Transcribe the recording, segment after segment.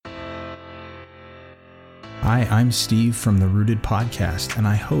Hi, I'm Steve from the Rooted Podcast, and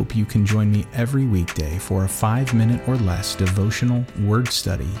I hope you can join me every weekday for a 5-minute or less devotional word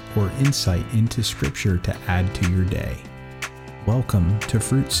study or insight into Scripture to add to your day. Welcome to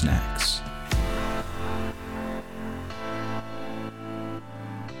Fruit Snacks.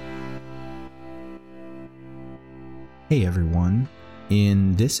 Hey everyone.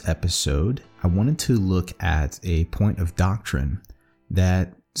 In this episode, I wanted to look at a point of doctrine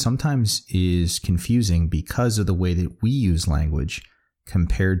that sometimes is confusing because of the way that we use language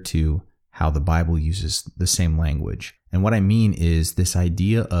compared to how the Bible uses the same language. And what I mean is this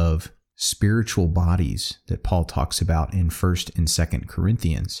idea of spiritual bodies that Paul talks about in 1st and 2nd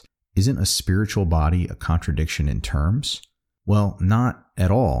Corinthians. Isn't a spiritual body a contradiction in terms? Well, not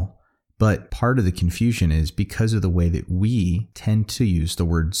at all. But part of the confusion is because of the way that we tend to use the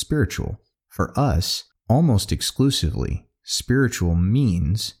word spiritual. For us, almost exclusively, spiritual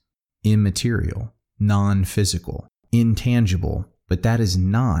means immaterial, non-physical, intangible, but that is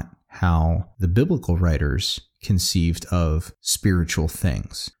not how the biblical writers conceived of spiritual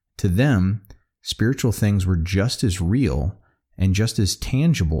things. To them, spiritual things were just as real and just as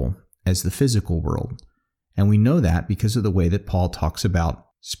tangible as the physical world. And we know that because of the way that Paul talks about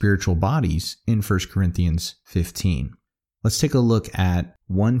spiritual bodies in 1 Corinthians 15. Let's take a look at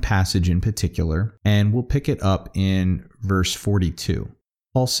one passage in particular, and we'll pick it up in verse 42.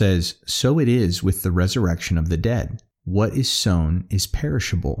 Paul says, "So it is with the resurrection of the dead. What is sown is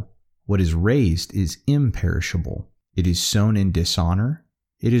perishable. What is raised is imperishable. It is sown in dishonor.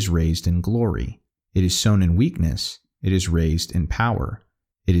 It is raised in glory. It is sown in weakness. It is raised in power.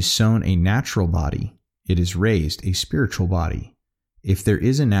 It is sown a natural body. It is raised a spiritual body. If there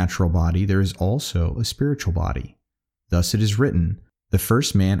is a natural body, there is also a spiritual body. Thus it is written, the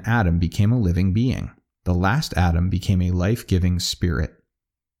first man, Adam, became a living being. The last Adam became a life-giving spirit.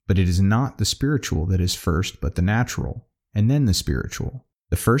 But it is not the spiritual that is first, but the natural, and then the spiritual.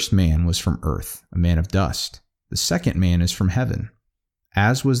 The first man was from earth, a man of dust. The second man is from heaven.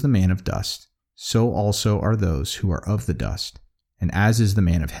 As was the man of dust, so also are those who are of the dust. And as is the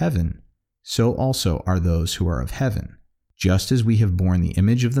man of heaven, so also are those who are of heaven. Just as we have borne the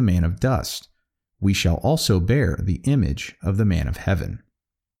image of the man of dust, we shall also bear the image of the man of heaven."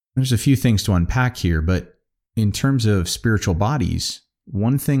 There's a few things to unpack here, but in terms of spiritual bodies,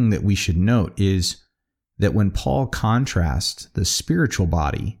 one thing that we should note is that when Paul contrasts the spiritual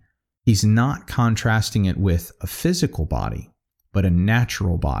body, he's not contrasting it with a physical body, but a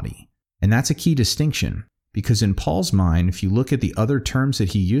natural body. And that's a key distinction, because in Paul's mind, if you look at the other terms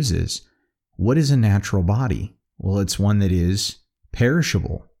that he uses, what is a natural body? Well, it's one that is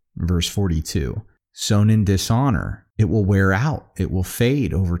perishable. Verse 42, sown in dishonor, it will wear out, it will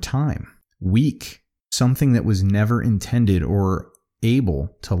fade over time. Weak, something that was never intended or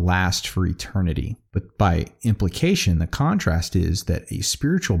able to last for eternity. But by implication, the contrast is that a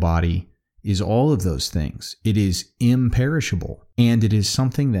spiritual body is all of those things. It is imperishable, and it is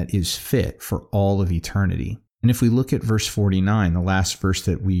something that is fit for all of eternity. And if we look at verse 49, the last verse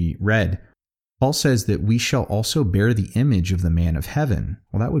that we read, Paul says that we shall also bear the image of the man of heaven.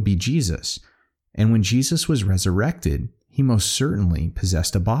 Well, that would be Jesus. And when Jesus was resurrected, he most certainly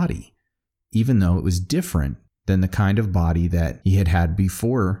possessed a body, even though it was different than the kind of body that he had had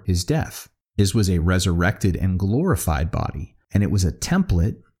before his death. His was a resurrected and glorified body, and it was a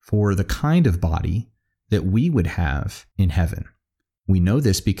template for the kind of body that we would have in heaven. We know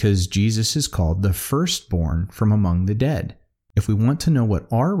this because Jesus is called the firstborn from among the dead. If we want to know what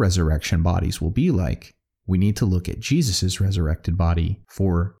our resurrection bodies will be like, we need to look at Jesus' resurrected body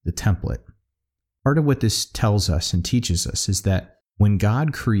for the template. Part of what this tells us and teaches us is that when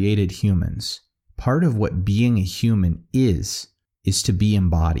God created humans, part of what being a human is to be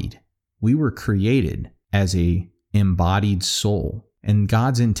embodied. We were created as a embodied soul, and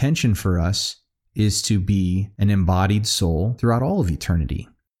God's intention for us is to be an embodied soul throughout all of eternity,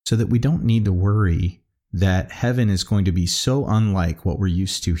 so that we don't need to worry that heaven is going to be so unlike what we're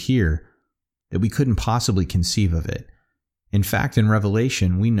used to here that we couldn't possibly conceive of it. In fact, in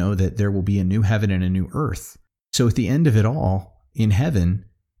Revelation, we know that there will be a new heaven and a new earth. So at the end of it all, in heaven,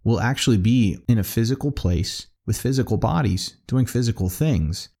 we'll actually be in a physical place with physical bodies doing physical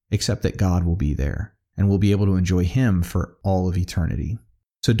things, except that God will be there and we'll be able to enjoy Him for all of eternity.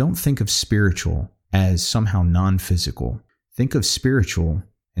 So don't think of spiritual as somehow non-physical. Think of spiritual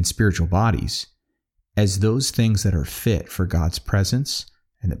and spiritual bodies as those things that are fit for God's presence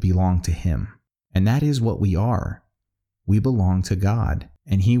and that belong to Him. And that is what we are. We belong to God,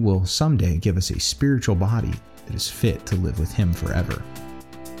 and He will someday give us a spiritual body that is fit to live with Him forever.